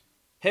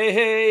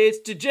Hey, it's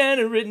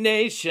Degenerate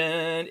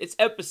Nation. It's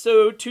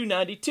episode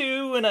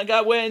 292, and I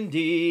got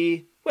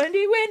Wendy.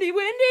 Wendy.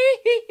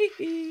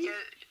 Good.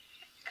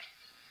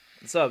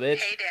 What's up, bitch?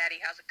 Hey, Daddy,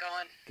 how's it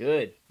going?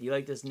 Good. You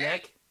like this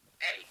neck?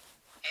 Hey.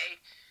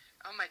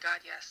 Oh my God,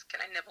 yes.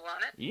 Can I nibble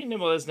on it? You can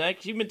nibble this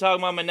neck. You've been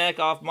talking about my neck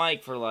off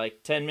mic for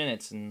like 10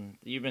 minutes, and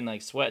you've been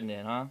like sweating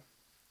it, huh?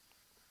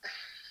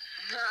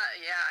 Yeah,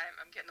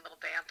 I'm getting a little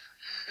damp.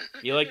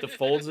 You like the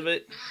folds of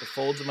it? The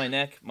folds of my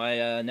neck?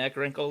 My neck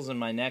wrinkles and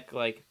my neck,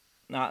 like,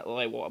 not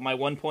like my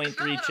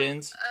 1.3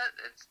 chins?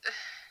 It's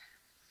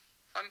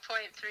 1.3.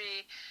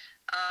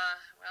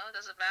 Well, it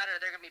doesn't matter.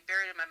 They're going to be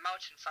buried in my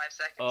mouth in 5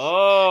 seconds.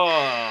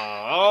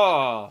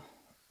 Oh.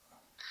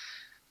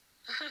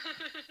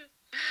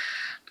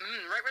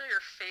 Right where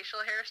your facial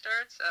hair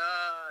starts?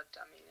 Oh,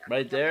 dummy.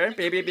 Right there.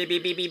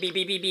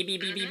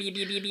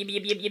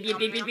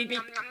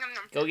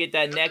 Go get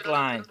that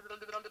neckline.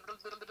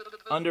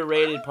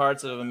 Underrated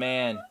parts of a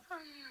man.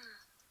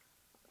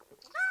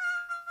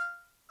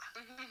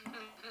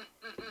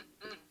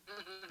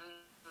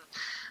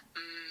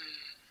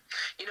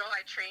 You know,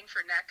 I train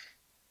for neck.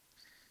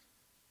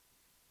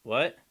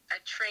 What? I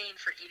train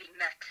for eating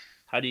neck.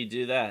 How do you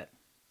do that?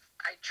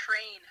 I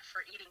train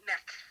for eating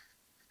neck.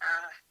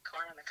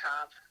 Corn on the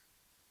cob.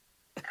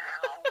 Ow.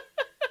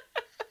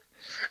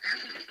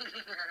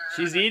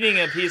 She's eating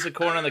a piece of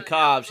corn on the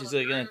cob. She's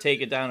going to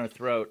take it down her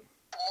throat.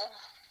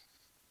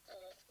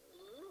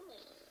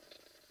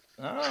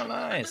 Oh,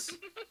 nice.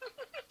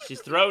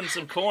 She's throwing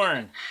some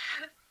corn.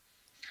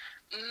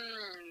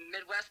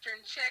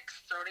 Midwestern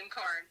chicks throating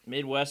corn.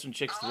 Midwestern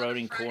chicks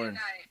throating corn.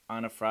 Night.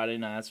 On a Friday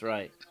night. That's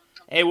right.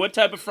 Hey, what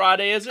type of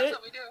Friday is it? That's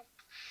what we do.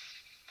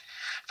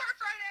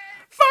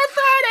 Fart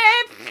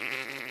Friday!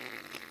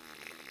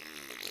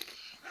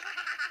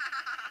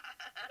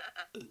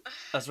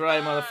 That's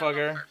right,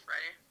 motherfucker. Fart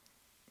Friday.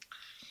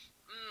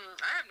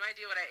 I have no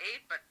idea what I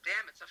ate, but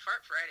damn, it's a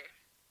Fart Friday.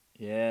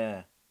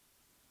 Yeah.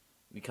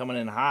 Be coming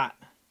in hot.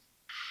 I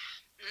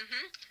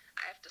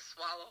have to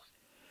swallow.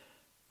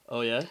 Oh,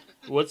 yeah?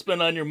 What's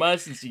been on your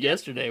mind since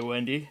yesterday,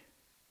 Wendy? Did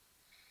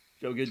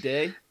you have a good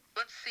day?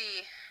 Let's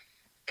see.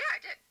 Yeah, I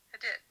did.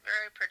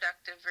 Very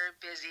productive, very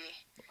busy.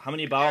 How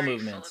many bowel very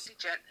movements? full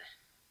of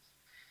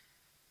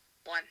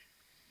One.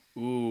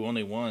 Ooh,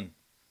 only one.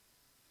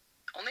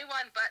 Only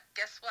one, but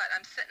guess what?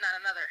 I'm sitting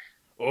on another.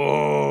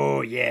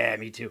 Oh, yeah,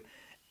 me too.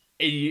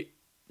 Hey,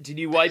 did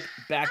you wipe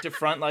back to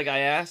front like I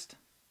asked?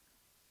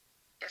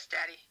 Yes,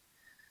 Daddy.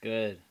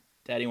 Good.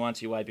 Daddy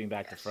wants you wiping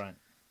back to front.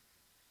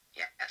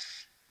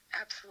 Yes,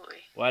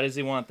 absolutely. Why does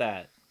he want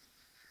that?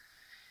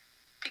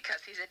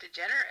 Because he's a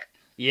degenerate.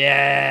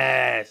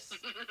 Yes!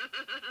 And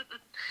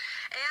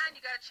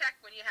you gotta check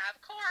when you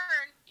have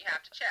corn. You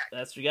have to check.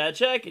 That's what you gotta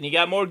check. And you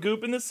got more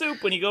goop in the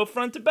soup when you go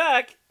front to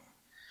back.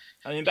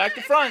 I mean, back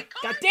to front.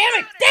 God damn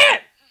it! Damn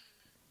it!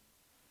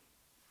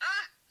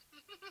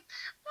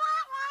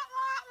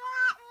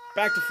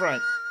 Back to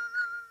front.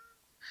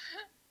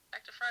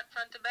 Back to front,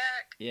 front to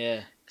back.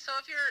 Yeah. So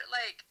if you're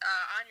like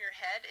on your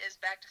head, is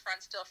back to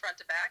front still front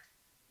to back?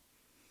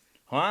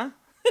 Huh?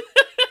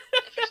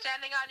 If you're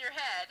standing on your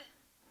head,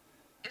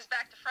 is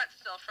back to front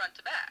still front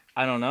to back?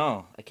 I don't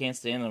know. I can't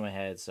stand on my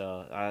head,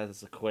 so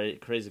that's a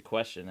crazy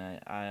question.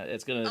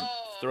 It's gonna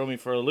throw me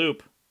for a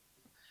loop.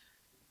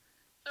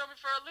 Throw me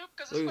for a loop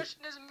because this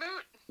question is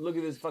moot. Look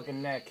at this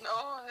fucking neck.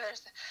 Oh,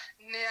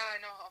 yeah, I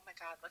know. Oh my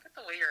God, look at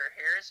the way your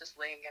hair is just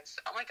laying against.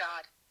 Oh my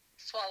God,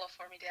 swallow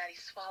for me, Daddy.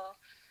 Swallow.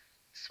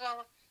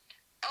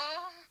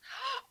 Oh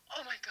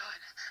my God.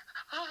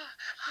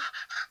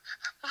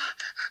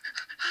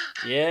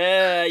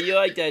 Yeah, you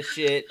like that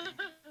shit.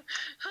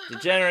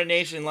 Degenerate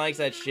Nation likes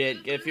that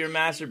shit. If you're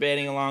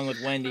masturbating along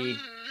with Wendy,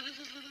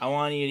 I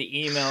want you to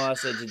email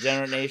us at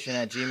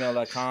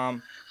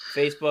degenerateenation@gmail.com.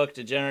 Facebook,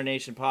 Degenerate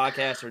Nation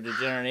Podcast or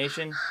Degenerate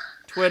Nation.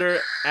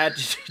 Twitter,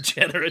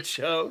 @Degenerate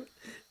Show.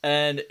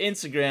 And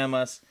Instagram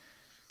us,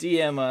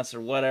 DM us,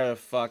 or whatever the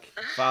fuck.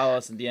 Follow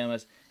us and DM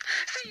us.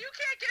 See, you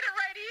can't get it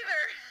right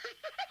either.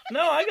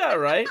 No, I got it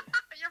right.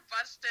 You're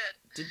busted.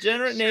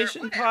 Degenerate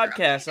Nation whatever,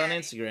 Podcast okay, on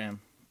Daddy. Instagram.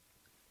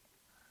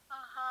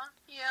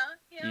 Yeah.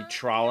 You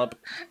trollop.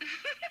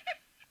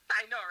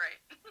 I know, right?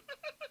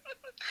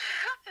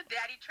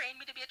 Daddy trained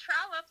me to be a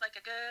trollop like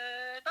a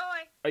good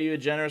boy. Are you a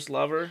generous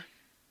lover?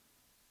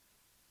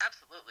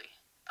 Absolutely.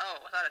 Oh,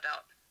 without a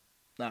doubt.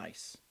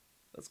 Nice.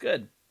 That's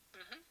good.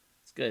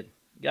 It's good.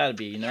 You gotta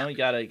be, you know? You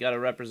gotta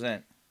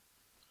represent.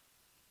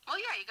 Well,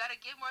 yeah, you gotta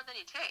give more than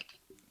you take.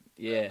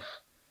 Yeah.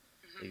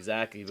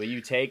 Exactly. But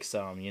you take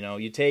some, you know?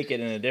 You take it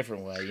in a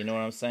different way. You know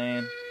what I'm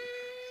saying?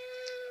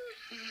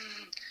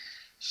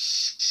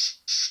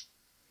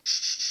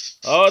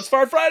 Oh, it's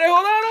Fart Friday.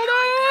 Hold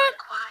on.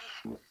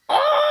 Quiet.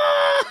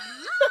 Oh!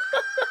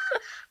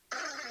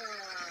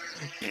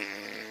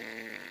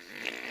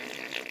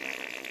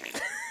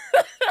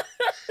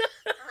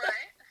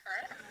 Right.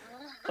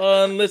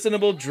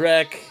 Unlistenable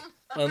Drek.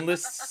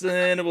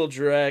 Unlistenable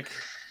Drek.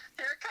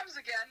 Here it comes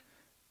again.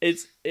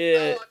 It's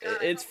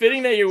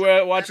fitting that you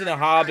were watching The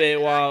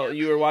Hobbit while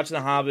you were watching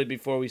The Hobbit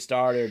before we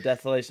started, or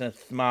Desolation of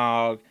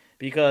Smaug,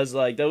 Because,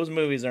 like, those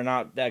movies are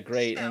not that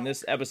great, and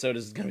this episode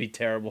is going to be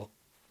terrible.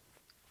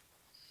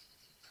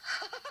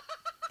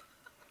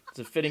 It's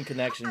a fitting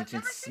connection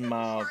between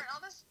Smaug.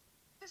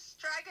 This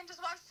dragon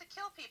just wants to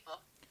kill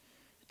people.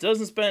 It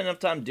doesn't spend enough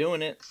time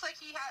doing it. It's like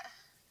he had...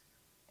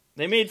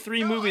 They made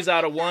 3 movies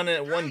out of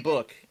one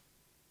book.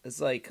 It's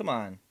like, come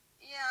on.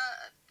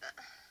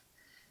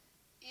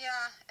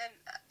 Yeah, and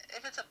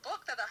if it's a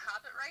book that the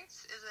Hobbit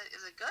writes, is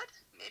it good?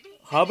 Maybe?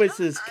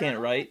 Hobbitses can't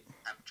write.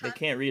 They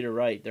can't read or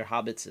write. They're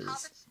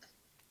hobbitses.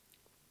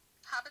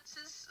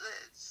 Hobbitses,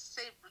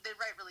 they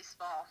write really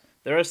small.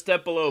 They're a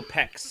step below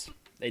Pecks.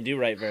 They do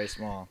write very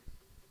small.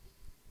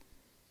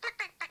 Peck,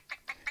 peck,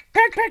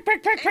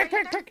 peck, peck, peck,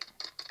 peck, peck.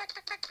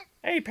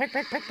 Hey, peck,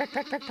 peck, peck, peck,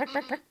 peck, peck, peck,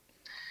 peck, peck.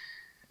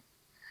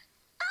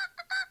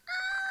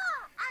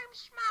 I'm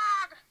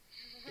Smaug.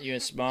 You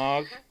and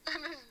Smaug?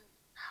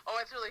 Oh,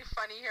 it's really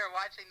funny here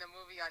watching the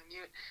movie on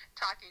mute,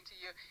 talking to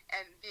you,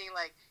 and being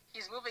like,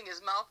 he's moving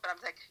his mouth, but I'm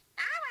like,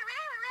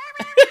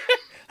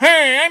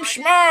 hey, I'm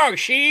Smaug,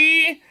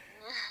 see?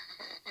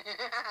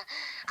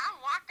 I'm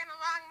walking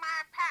along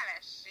my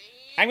palace,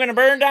 see? I'm gonna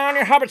burn down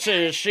your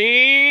hobbitses,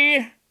 see?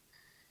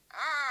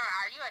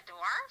 Are you a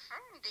dwarf?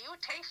 Do you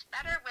taste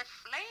better with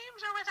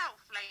flames or without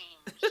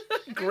flames?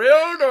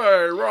 Grilled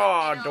or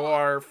raw,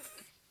 dwarf?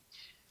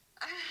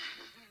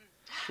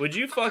 Would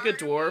you fuck a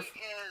dwarf?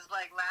 Is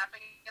like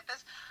laughing at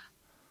this.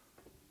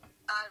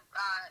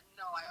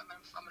 No, I'm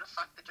gonna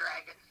fuck the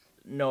dragon.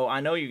 No, I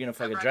know you're gonna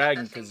fuck a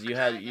dragon because you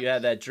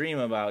had that dream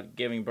about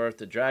giving birth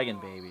to dragon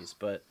babies,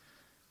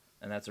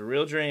 and that's a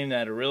real dream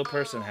that a real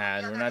person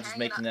had. We're not just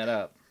making that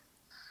up.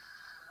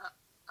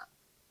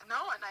 No,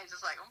 and I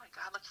just like, oh my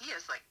god, look, he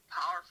is like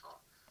powerful.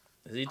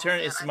 Is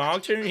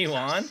Smaug turning you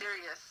on?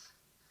 Serious.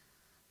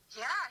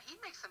 Yeah, he'd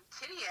make some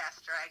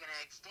titty-ass dragon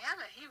eggs. Damn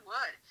it, he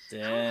would.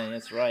 Damn,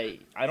 that's right.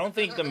 I don't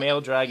think the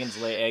male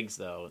dragons lay eggs,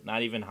 though.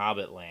 Not even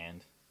Hobbit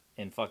land.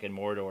 In fucking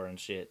Mordor and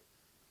shit.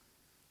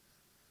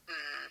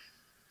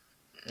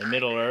 In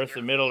Middle-earth,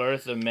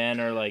 the men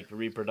are, like,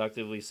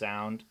 reproductively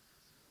sound.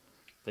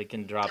 They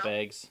can drop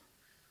eggs.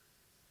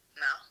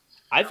 No.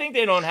 I think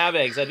they don't have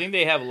eggs. I think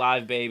they have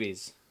live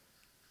babies.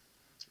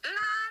 Live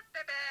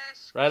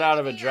babies. Right out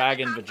of a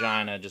dragon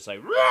vagina, just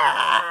like...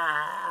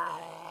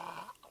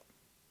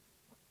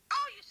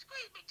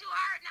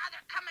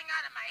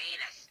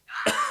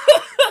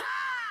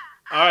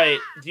 Alright,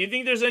 do you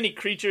think there's any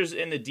creatures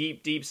in the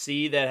deep, deep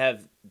sea that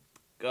have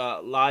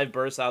live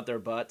births out their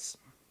butts?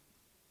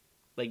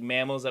 Like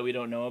mammals that we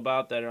don't know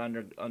about that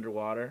are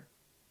underwater?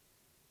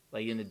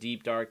 Like in the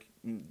deep, dark,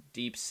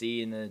 deep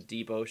sea, in the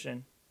deep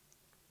ocean?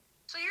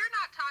 So you're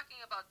not talking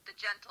about the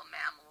gentle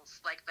mammals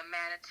like the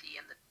manatee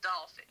and the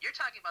dolphin. You're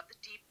talking about the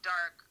deep,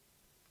 dark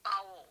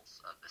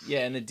bowels of the sea.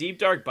 Yeah, in the deep,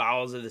 dark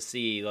bowels of the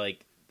sea,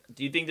 like,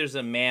 do you think there's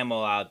a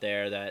mammal out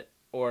there that,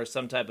 or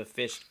some type of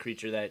fish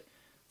creature that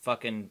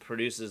fucking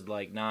produces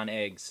like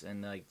non-eggs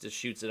and like just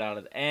shoots it out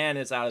of and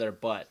it's out of their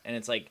butt and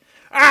it's like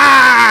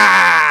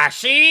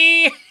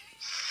she it would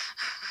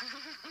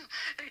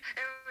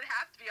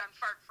have to be on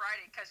Fart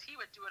Friday because he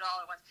would do it all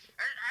at once.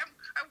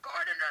 I'm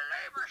going into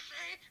labor,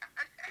 see?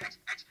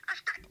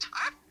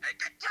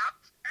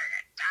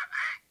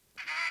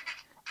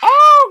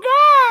 Oh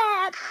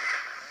god.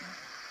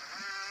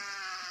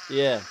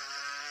 Yeah.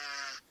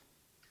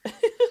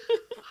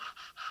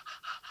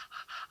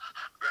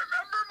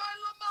 Remember my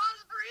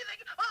Lamaze breathing?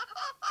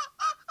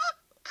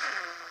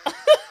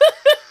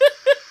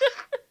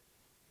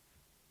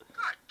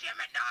 God damn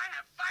it, now I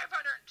have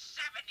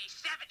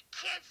 577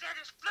 kids that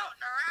is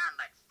floating around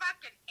like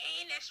fucking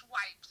anus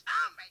wipes.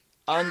 Oh my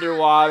god.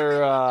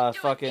 Underwater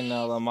fucking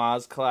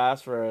Lamaze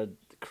class for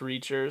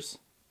creatures.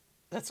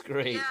 That's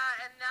great.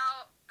 Yeah, and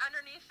now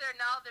underneath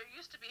there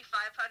used to be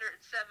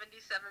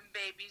 577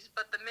 babies,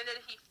 but the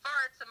minute he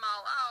farts them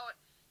all out,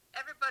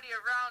 everybody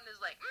around is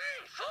like,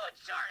 food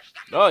source.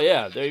 Oh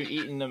yeah, they're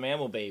eating the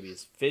mammal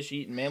babies. Fish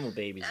eating mammal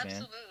babies, man.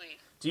 Absolutely.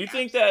 Do you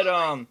think that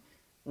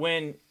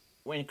when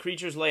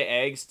creatures lay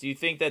eggs, do you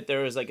think that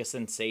there is like a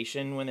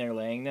sensation when they're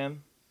laying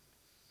them?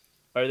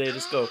 Or they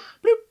just go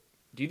bloop?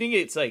 Do you think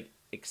it's like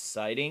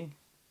exciting?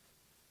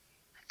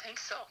 I think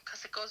so,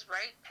 because it goes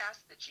right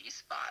past the G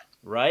spot.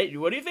 Right?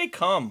 What if they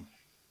come?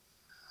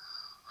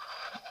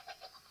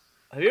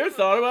 Have you ever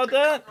thought about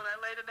that? When I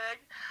laid an egg?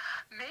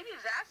 Maybe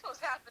that's what's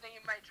happening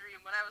in my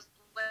dream when I was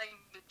laying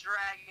the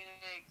dragon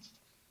eggs.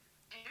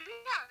 Maybe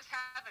I was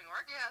having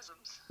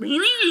orgasms.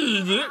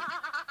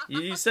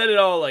 You said it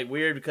all like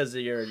weird because of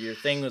your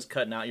thing was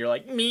cutting out. You're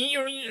like me.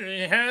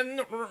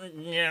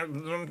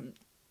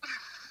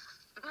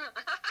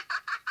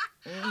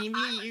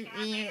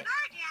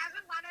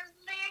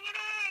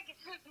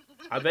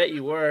 I bet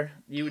you were.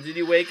 Did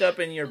you wake up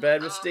and your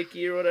bed was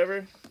sticky or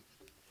whatever?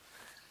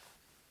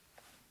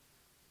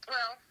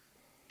 Well,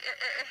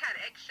 it had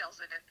eggshells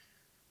in it.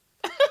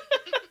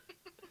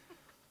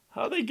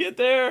 How'd they get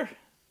there?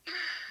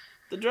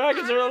 The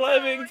dragons are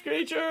living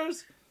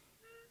creatures.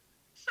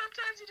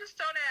 Sometimes you just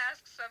don't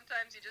ask.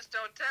 Sometimes you just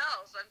don't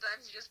tell.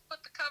 Sometimes you just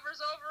put the covers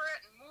over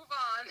it and move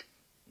on.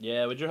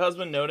 Yeah, would your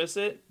husband notice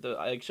it? The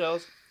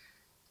eggshells?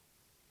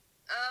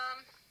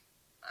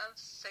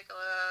 Let's take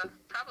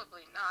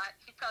probably not.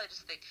 He'd probably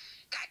just think,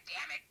 God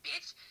damn it,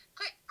 bitch!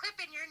 Quit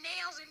clipping your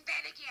nails in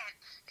bed again.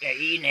 Yeah,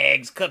 eating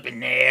eggs, clipping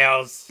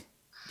nails,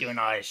 doing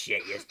all this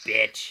shit, you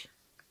bitch.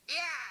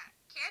 Yeah,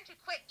 can't you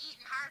quit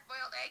eating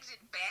hard-boiled eggs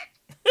in bed?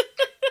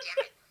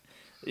 Damn it.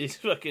 These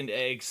fucking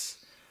eggs.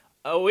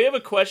 Oh, we have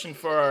a question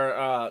for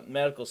our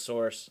medical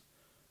source.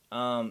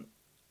 Are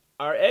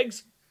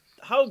eggs?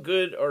 How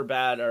good or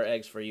bad are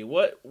eggs for you?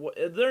 What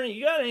is there?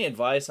 You got any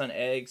advice on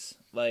eggs?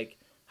 Like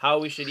how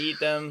we should eat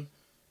them?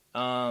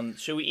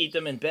 Should we eat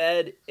them in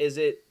bed? Is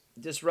it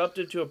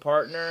disruptive to a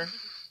partner?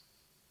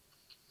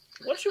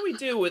 What should we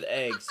do with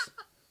eggs?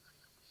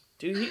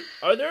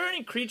 Are there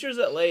any creatures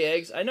that lay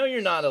eggs? I know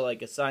you're not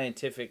a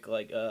scientific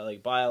like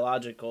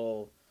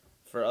biological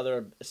for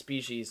other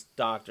species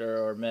doctor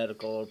or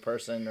medical or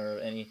person or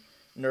any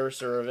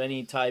nurse or of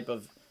any type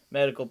of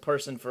medical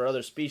person for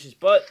other species,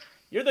 but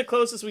you're the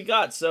closest we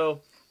got.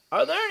 So,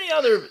 are there any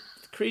other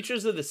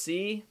creatures of the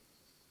sea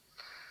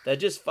that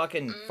just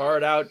fucking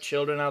fart out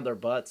children out their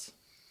butts?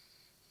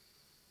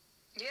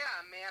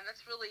 Yeah, man,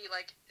 that's really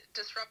like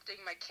disrupting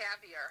my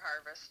caviar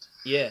harvest.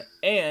 Yeah,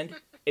 and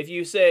if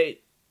you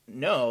say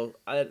no,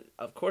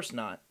 of course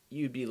not,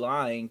 you'd be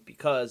lying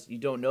because you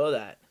don't know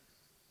that.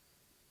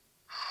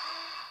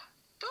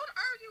 Don't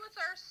argue with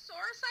our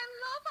source. I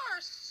love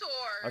our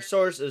source. Our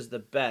source is the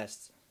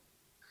best.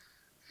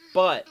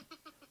 But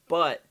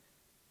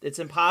it's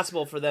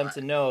impossible for them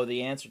to know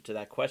the answer to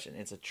that question.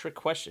 It's a trick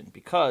question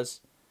because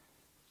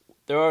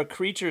there are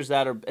creatures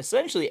that are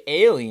essentially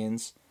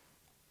aliens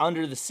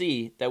under the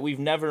sea that we've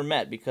never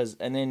met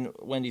and then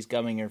Wendy's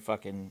gumming her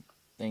fucking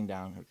thing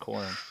down, her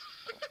corn.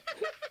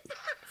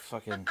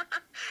 Fucking.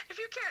 If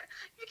you can't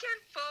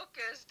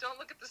focus, don't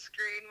look at the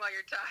screen while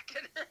you're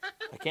talking.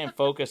 I can't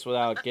focus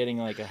without getting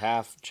like a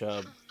half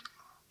chub.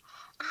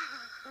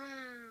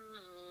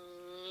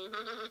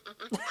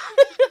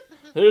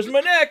 There's my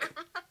neck.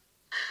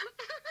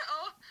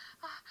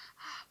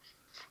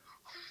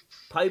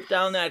 Pipe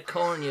down that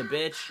corn, you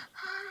bitch.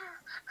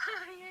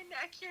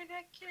 Your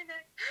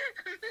neck.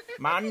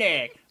 My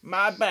neck,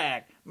 my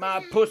back,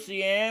 my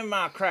pussy, and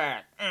my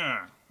crack.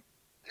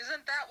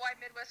 Isn't that why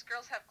Midwest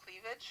girls have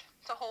cleavage?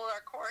 To hold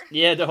our corn?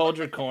 Yeah, to hold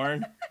your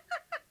corn.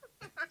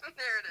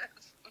 There it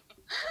is.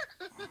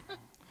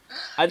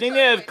 I think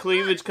they have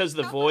cleavage because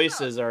the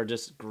voices are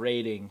just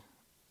grating.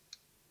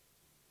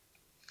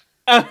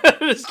 I'm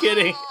just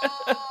kidding.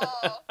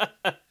 Oh,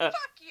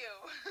 fuck you.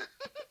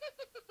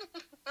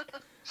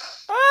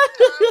 I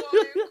won't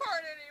eat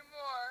corn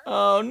anymore.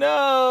 Oh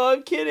no,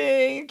 I'm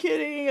kidding.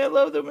 I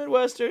love the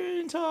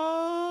Midwestern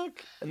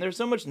talk. And they're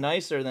so much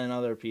nicer than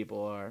other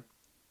people are.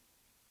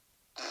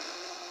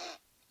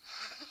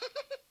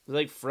 They're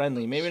like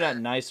friendly. Maybe not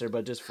nicer,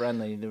 but just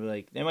friendly. They're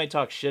like, they might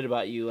talk shit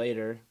about you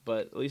later,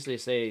 but at least they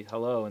say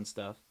hello and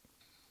stuff.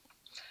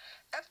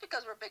 That's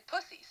because we're big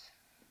pussies.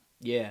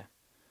 Yeah.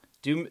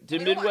 Do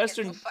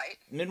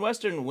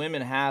Midwestern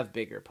women have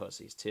bigger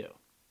pussies too?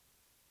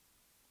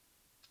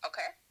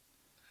 Okay.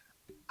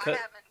 I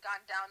haven't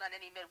gone down on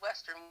any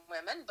Midwestern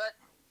women, but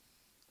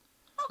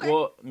okay.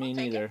 Well, me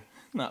neither.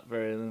 Not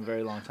in a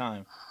very long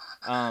time.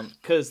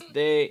 'Cause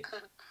they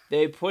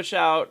push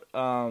out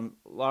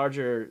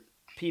larger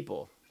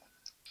people,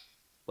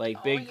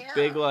 like big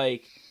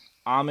like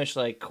Amish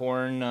like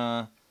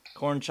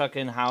corn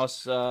chucking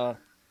house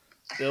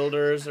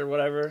builders or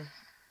whatever.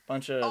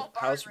 Bunch of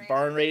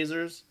barn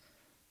raisers.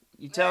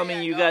 You tell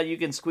me you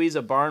can squeeze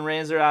a barn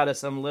raiser out of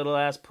some little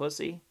ass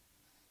pussy?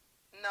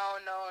 No.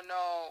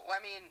 I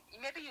mean,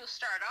 maybe you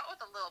start out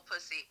with a little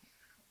pussy,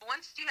 but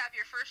once you have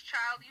your first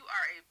child, you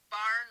are a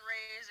barn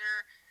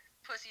raiser,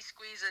 pussy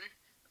squeezing.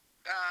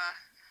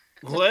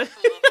 What?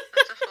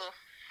 That's a fool.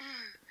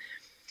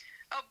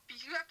 Oh,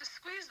 you have to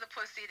squeeze the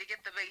pussy to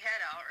get the big head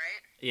out,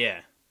 right?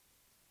 Yeah.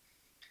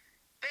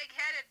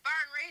 Big-headed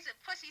barn raising,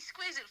 pussy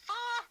squeezing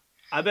fool.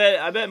 I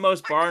bet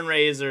most barn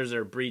raisers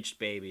are breeched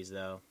babies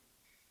though.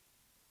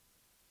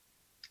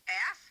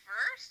 Ass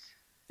first?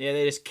 Yeah,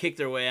 they just kick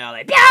their way out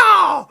like, Pew!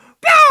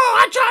 Pew!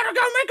 I'm trying to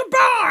go make a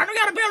barn! We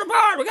gotta build a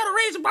barn! We gotta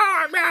raise a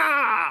barn!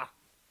 Yeah!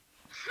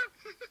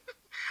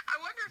 I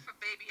wonder if a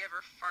baby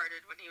ever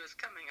farted when he was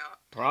coming out.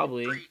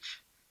 Probably.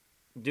 Breech.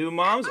 Do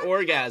moms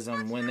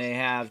orgasm when they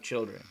have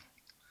children?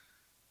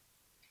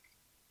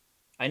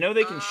 I know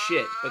they can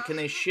shit, but can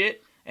they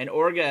shit and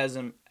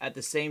orgasm at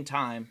the same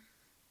time?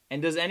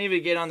 And does any of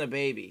it get on the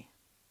baby?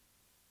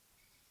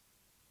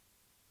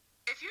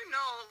 If you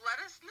know, let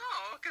us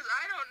know, because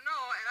I don't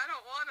know, and I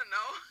don't want to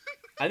know.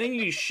 I think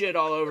you shit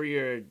all over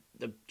your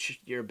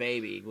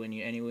baby when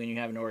you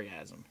have an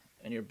orgasm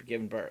and you're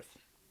giving birth.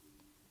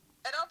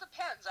 It all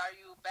depends. Are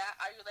you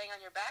laying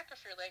on your back or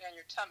if you're laying on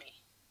your tummy?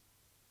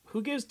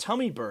 Who gives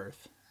tummy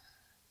birth?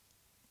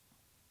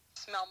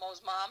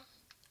 Smelmo's mom.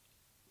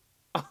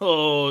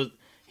 Oh,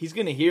 he's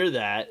gonna hear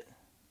that.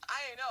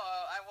 I know.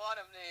 I want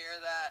him to hear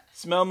that.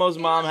 Smelmo's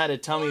mom had a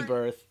tummy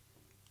birth.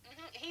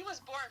 He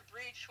was born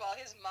breech while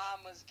his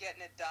mom was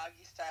getting it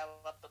doggy style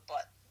up the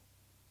butt.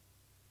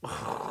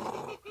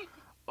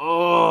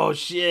 Oh,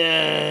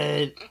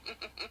 shit.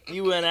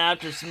 You went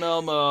after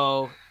Smelmo.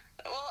 Well,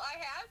 I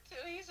had to.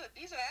 He's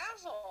an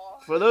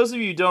asshole. For those of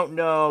you who don't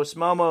know,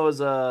 Smelmo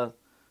is a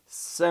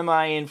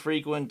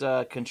semi-infrequent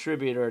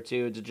contributor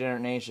to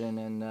Degenerate Nation,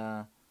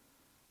 and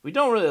we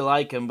don't really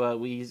like him, but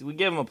we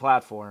give him a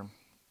platform.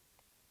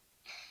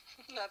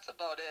 That's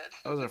about it.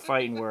 Those are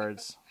fighting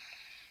words.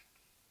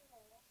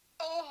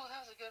 Oh, that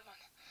was a good one.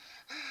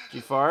 Did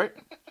you fart?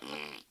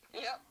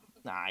 Yep.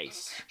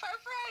 Nice. Fart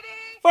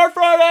Friday! Fart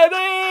Friday,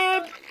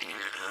 babe!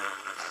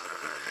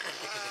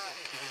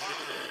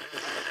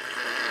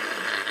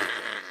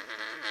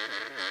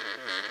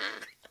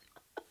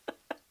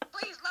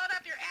 Please load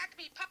up your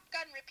Acme pop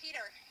gun repeater.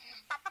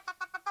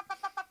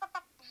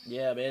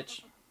 Yeah,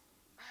 bitch.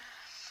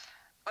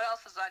 What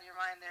else is on your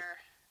mind there?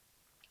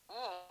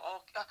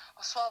 Oh,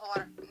 swallow the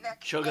water.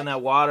 Neck. Chugging neck,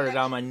 that water neck.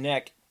 down my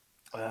neck.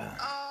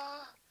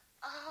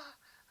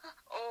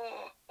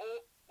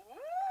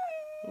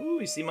 Ooh,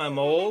 you see my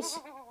moles?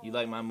 You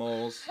like my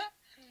moles?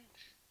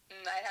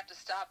 I'd have to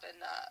stop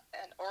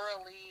and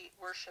orally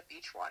worship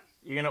each one.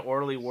 You're gonna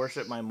orally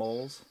worship my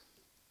moles?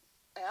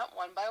 Yeah,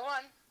 one by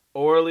one.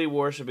 Orally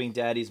worshiping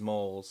Daddy's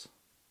moles.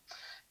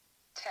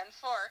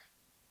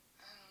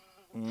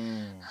 10-4.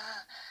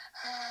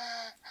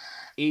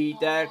 Eat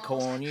that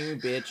corn, you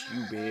bitch,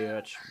 you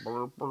bitch.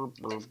 Burr, burr,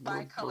 burr, It's burr,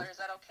 bicolor, burr. is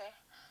that okay?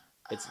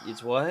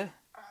 It's what?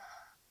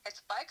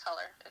 It's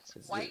bicolor. It's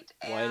Is white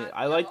it and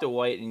I like the yellow.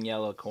 white and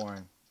yellow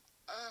corn.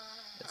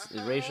 It's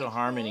the racial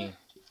harmony.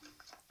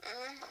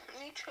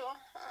 Me too.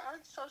 Oh,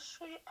 it's so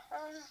sweet.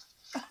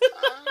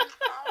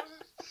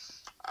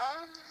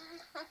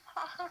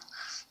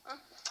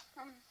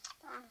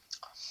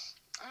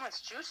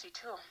 It's juicy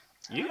too.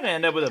 You're gonna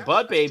end up with a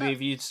butt baby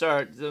if you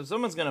start. If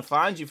someone's gonna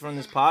find you from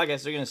this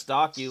podcast, they're gonna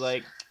stalk you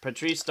like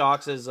Patrice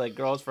stalks his like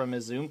girls from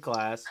his Zoom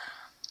class.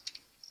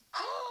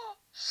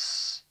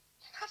 Shh!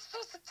 You're not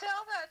supposed to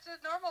tell that to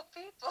normal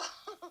people.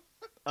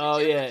 Oh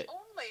yeah,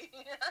 Only.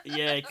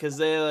 yeah, because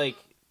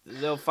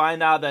they'll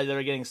find out that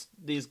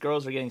these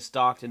girls are getting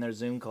stalked in their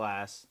Zoom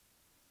class,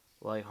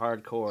 like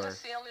hardcore.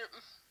 It's the only.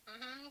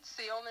 It's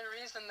the only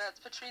reason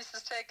that Patrice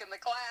is taking the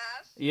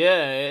class.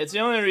 Yeah, it's the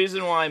only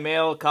reason why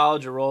male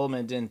college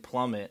enrollment didn't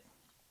plummet.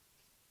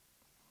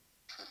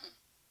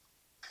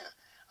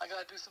 I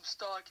gotta do some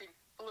stalking.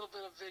 A little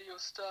bit of video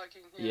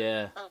stalking here.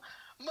 Yeah.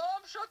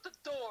 Mom, shut the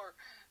door.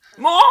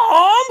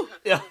 Mom!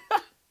 Yeah.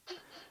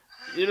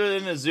 You're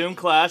in a Zoom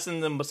class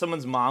and then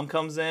someone's mom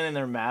comes in and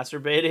they're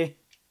masturbating.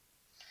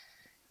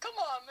 Come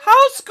on, man.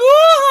 How's school,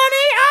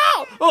 honey?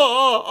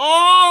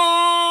 Ow!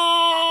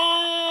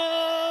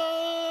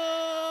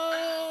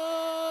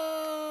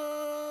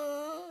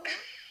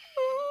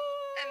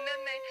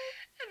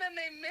 And then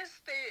they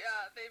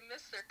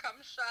miss their cum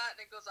shot and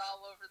it goes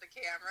all over the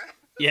camera.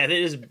 Yeah,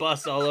 they just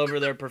bust all over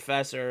their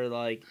professor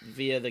like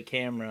via the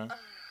camera.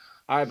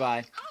 All right,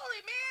 bye.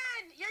 Holy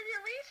man, your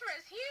urethra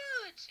is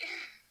huge.